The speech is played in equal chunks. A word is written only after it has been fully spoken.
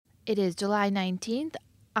It is July 19th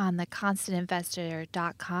on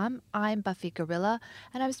theconstantinvestor.com. I'm Buffy Gorilla,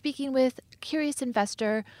 and I'm speaking with curious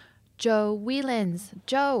investor Joe Wielens.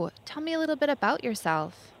 Joe, tell me a little bit about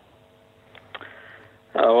yourself.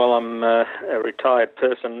 Well, I'm a retired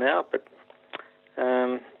person now, but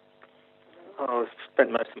I've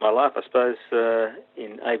spent most of my life, I suppose,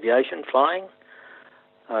 in aviation, flying.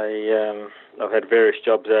 I've had various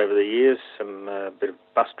jobs over the years, some bit of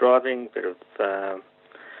bus driving, bit of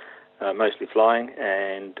mostly flying,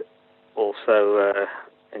 and also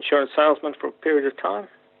insurance salesman for a period of time.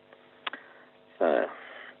 The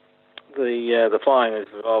flying is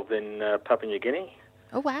involved in Papua New Guinea.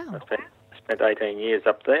 Oh, wow. I spent 18 years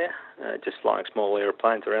up there, just flying small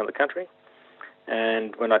aeroplanes around the country.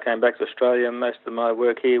 And when I came back to Australia, most of my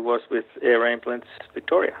work here was with Air Ambulance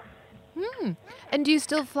Victoria. And do you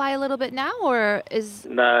still fly a little bit now, or is...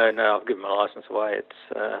 No, I've given my licence away.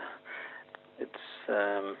 It's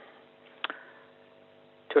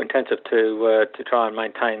too intensive to try and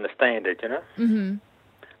maintain the standard, you know. Mm-hmm.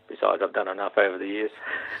 Besides, I've done enough over the years.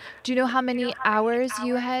 Do you know how many hours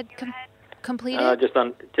you had completed? Just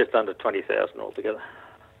under 20,000 altogether.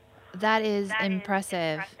 That is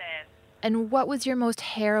impressive. And what was your most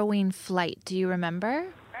harrowing flight? Do you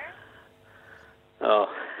remember? Oh,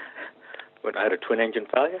 when I had a twin-engine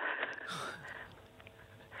failure.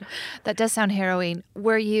 That does sound harrowing.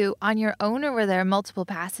 Were you on your own, or were there multiple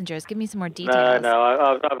passengers? Give me some more details. No,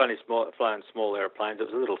 I've only flown small airplanes. It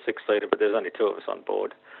was a little six-seater, but there's only two of us on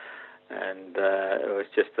board. And it was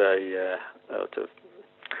just it's a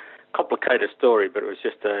complicated story, but it was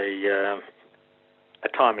just a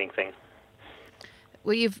timing thing.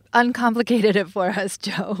 Well, you've uncomplicated it for us,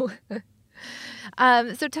 Joe.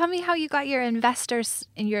 So tell me how you got your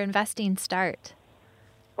investing start.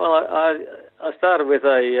 Well, I started with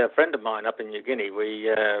a friend of mine up in New Guinea.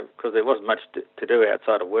 Because there wasn't much to do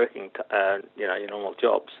outside of working, your normal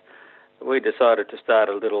jobs. We decided to start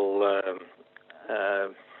a little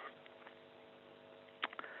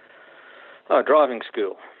driving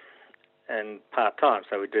school, and part-time,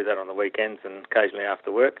 so we do that on the weekends and occasionally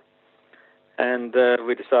after work. And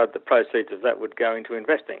we decided the proceeds of that would go into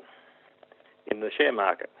investing in the share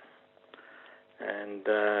market. And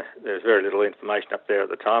there was very little information up there at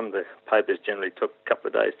the time. The papers generally took a couple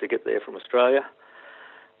of days to get there from Australia.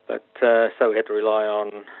 But so we had to rely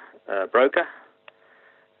on a broker.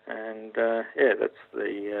 And that's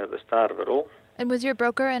the start of it all. And was your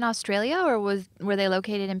broker in Australia, or were they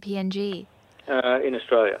located in PNG? In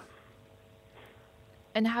Australia.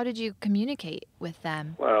 And how did you communicate with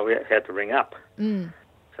them? Well, we had to ring up. So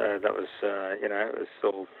that was, it was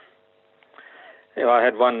all... I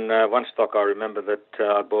had one stock I remember that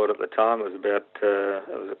I bought at the time. It was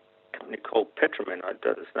a company called Petromin.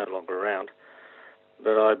 It's no longer around.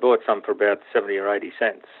 But I bought some for about 70 or 80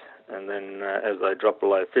 cents. And then as they dropped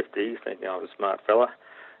below 50, thinking I was a smart fella,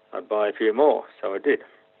 I'd buy a few more. So I did.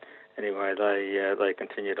 Anyway, they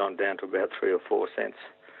continued on down to about 3 or 4 cents.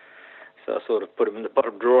 So I sort of put them in the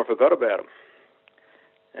bottom drawer, forgot about them.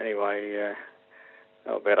 Anyway,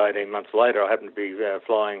 about 18 months later, I happened to be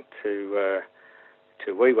flying to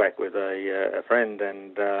Wewak with a friend,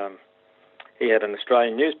 and he had an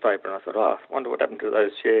Australian newspaper, and I thought, I wonder what happened to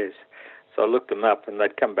those shares. So I looked them up, and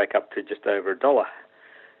they'd come back up to just over $1.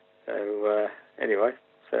 So anyway,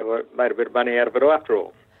 so I made a bit of money out of it after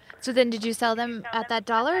all. So then did you sell them at that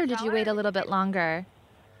 $1, or did you wait a little bit longer?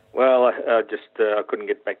 Well, I couldn't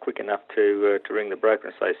get back quick enough to ring the broker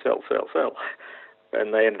and say, sell.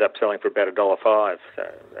 And they ended up selling for about $1.05, so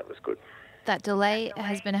that was good. That delay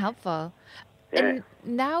has been helpful. Yeah. And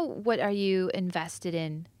now what are you invested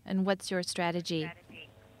in, and what's your strategy?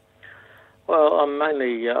 Well,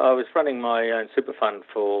 I was running my own super fund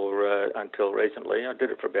for until recently. I did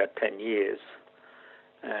it for about 10 years,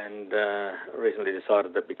 and recently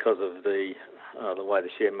decided that because of the way the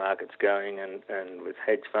share market's going, and with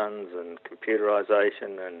hedge funds and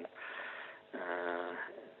computerization and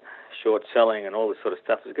short selling and all this sort of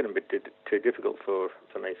stuff, it's getting a bit too difficult for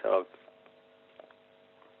me. So I've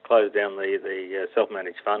closed down the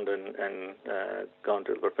self-managed fund and gone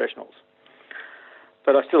to the professionals.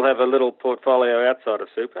 But I still have a little portfolio outside of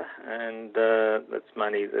super, and that's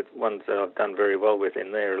money that ones that I've done very well with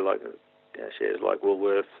in there, like shares like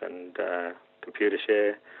Woolworths and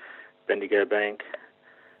Computershare, Bendigo Bank,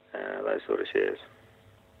 those sort of shares.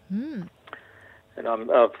 And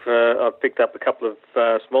I've picked up a couple of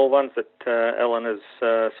small ones that Ellen has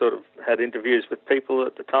sort of had interviews with people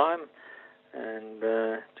at the time, and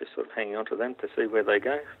just sort of hanging on to them to see where they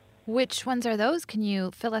go. Which ones are those? Can you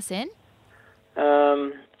fill us in?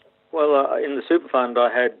 Well, in the super fund I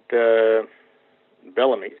had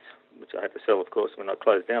Bellamy's, which I had to sell, of course, when I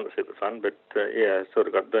closed down the super fund. But I sort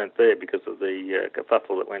of got burnt there because of the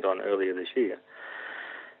kerfuffle that went on earlier this year.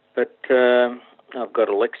 But I've got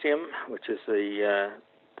Alexium, which is the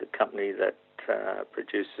company that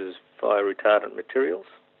produces fire retardant materials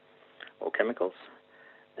or chemicals,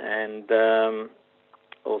 and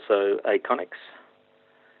also Aconics,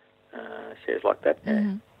 shares like that. Yeah.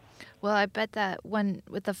 Mm-hmm. Well, I bet that one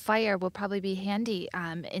with the fire will probably be handy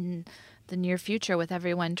in the near future with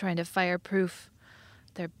everyone trying to fireproof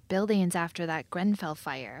their buildings after that Grenfell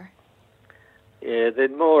fire. Yeah, they're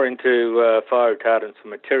more into fire retardants and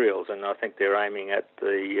materials, and I think they're aiming at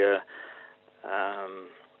the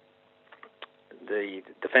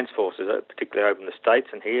defence forces, particularly over in the States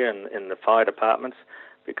and here in the fire departments,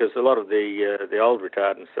 because a lot of the old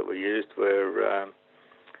retardants that were used were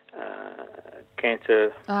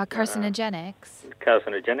cancer... carcinogenics.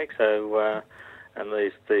 Carcinogenic, so... and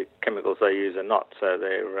the chemicals they use are not, so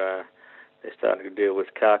they're starting to deal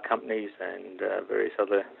with car companies and various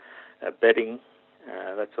other bedding,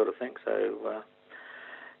 that sort of thing. So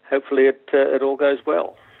hopefully it all goes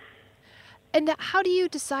well. And how do you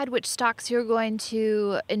decide which stocks you're going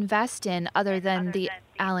to invest in other than the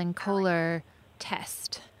Alan Kohler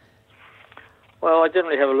test? Well, I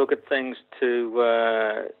generally have a look at things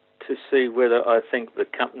to see whether I think the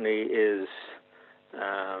company is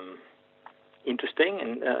interesting,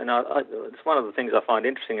 and it's one of the things I find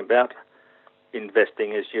interesting about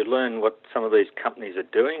investing is you learn what some of these companies are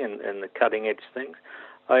doing and the cutting edge things.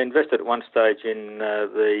 I invested at one stage in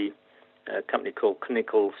the company called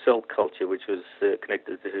Clinical Cell Culture, which was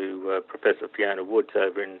connected to Professor Fiona Woods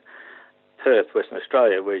over in Perth, Western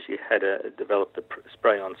Australia, where she had developed a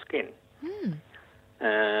spray-on skin.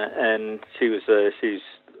 And she's a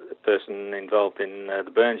person involved in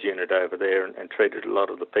the burns unit over there and treated a lot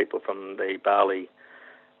of the people from the Bali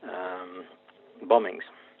bombings.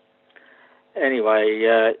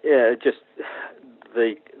 Anyway, just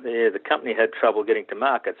the company had trouble getting to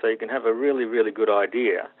market, so you can have a really, really good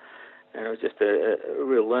idea. And it was just a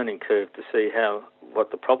real learning curve to see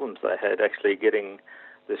what the problems they had actually getting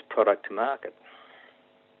this product to market.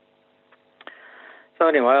 So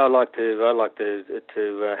anyway, I like to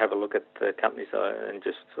have a look at the companies and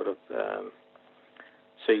just sort of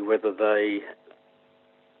see whether they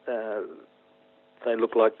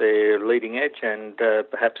look like they're leading edge and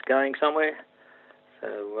perhaps going somewhere.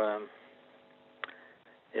 So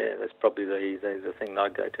that's probably the thing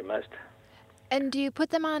I'd go to most. And do you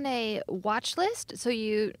put them on a watch list so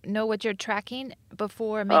you know what you're tracking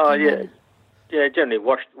before making them? Yeah, generally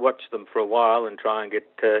watch them for a while and try and get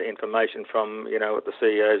information from, what the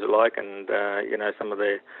CEOs are like and, some of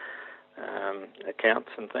their accounts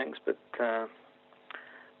and things, but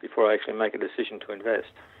before I actually make a decision to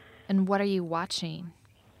invest. And what are you watching?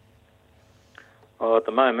 Well, at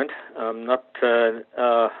the moment, I'm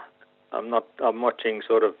watching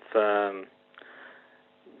sort of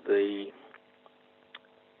the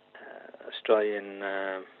Australian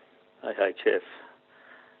AHF.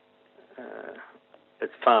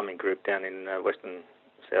 It's a farming group down in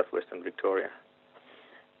southwestern Victoria.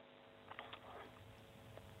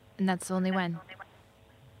 And that's the only one?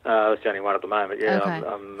 That's the only one at the moment, yeah. Okay.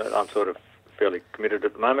 I'm sort of fairly committed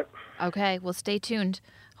at the moment. Okay, well, stay tuned.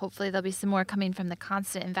 Hopefully there'll be some more coming from the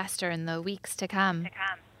Constant Investor in the weeks to come.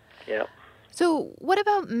 Yeah. So what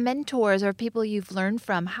about mentors or people you've learned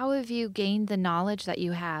from? How have you gained the knowledge that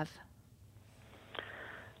you have?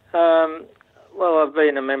 Well, I've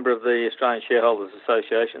been a member of the Australian Shareholders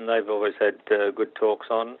Association. They've always had good talks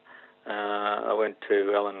on. I went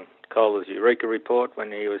to Alan Kohler's Eureka Report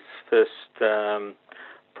when he was first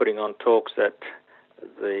putting on talks at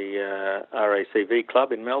the RACV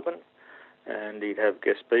Club in Melbourne, and he'd have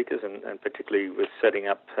guest speakers, and particularly with setting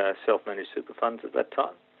up self-managed super funds at that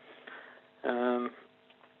time.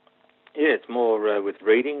 It's more with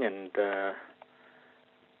reading and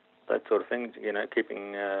that sort of thing,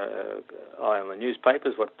 keeping eye on the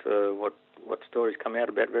newspapers, what stories come out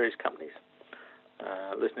about various companies,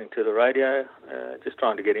 listening to the radio, just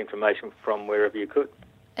trying to get information from wherever you could.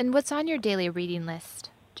 And what's on your daily reading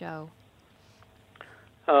list, Joe?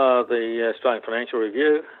 The Australian Financial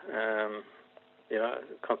Review,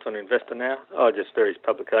 Constant Investor now, just various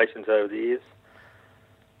publications over the years.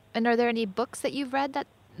 And are there any books that you've read that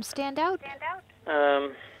stand out?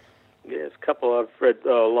 Yes, a couple I've read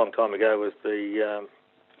a long time ago was the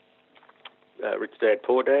Rich Dad,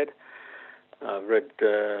 Poor Dad. I've read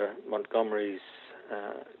Montgomery's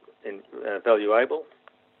Valuable.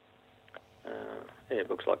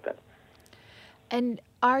 Books like that. And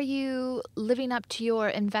are you living up to your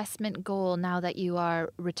investment goal now that you are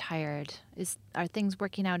retired? Are things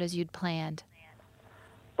working out as you'd planned?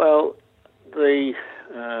 Well, the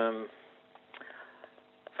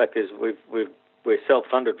fact is we're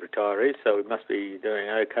self-funded retirees, so we must be doing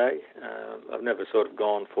okay. I've never sort of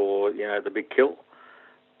gone for the big kill,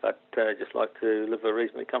 but just like to live a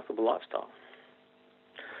reasonably comfortable lifestyle.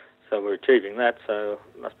 So we're achieving that, so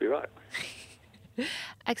it must be right.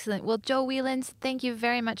 Excellent. Well, Joe Wielens, thank you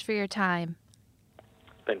very much for your time.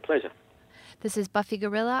 It's been a pleasure. This is Buffy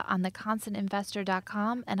Gorilla on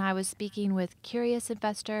theconstantinvestor.com, and I was speaking with curious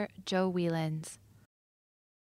investor Joe Wielens.